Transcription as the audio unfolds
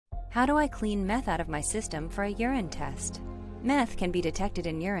How do I clean meth out of my system for a urine test? Meth can be detected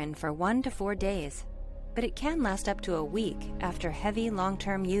in urine for 1 to 4 days, but it can last up to a week after heavy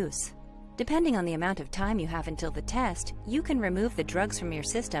long-term use. Depending on the amount of time you have until the test, you can remove the drugs from your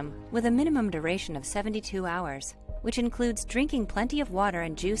system with a minimum duration of 72 hours, which includes drinking plenty of water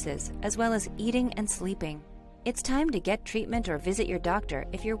and juices, as well as eating and sleeping. It's time to get treatment or visit your doctor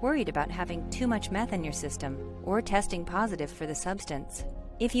if you're worried about having too much meth in your system or testing positive for the substance.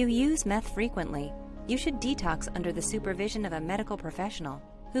 If you use meth frequently, you should detox under the supervision of a medical professional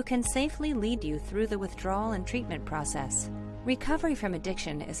who can safely lead you through the withdrawal and treatment process. Recovery from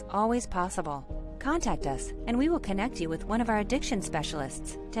addiction is always possible. Contact us and we will connect you with one of our addiction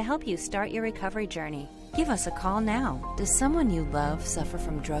specialists to help you start your recovery journey. Give us a call now. Does someone you love suffer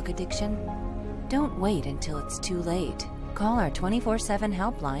from drug addiction? Don't wait until it's too late. Call our 24/7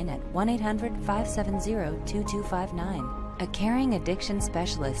 helpline at 1-800-570-2259. A caring addiction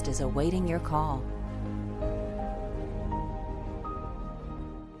specialist is awaiting your call.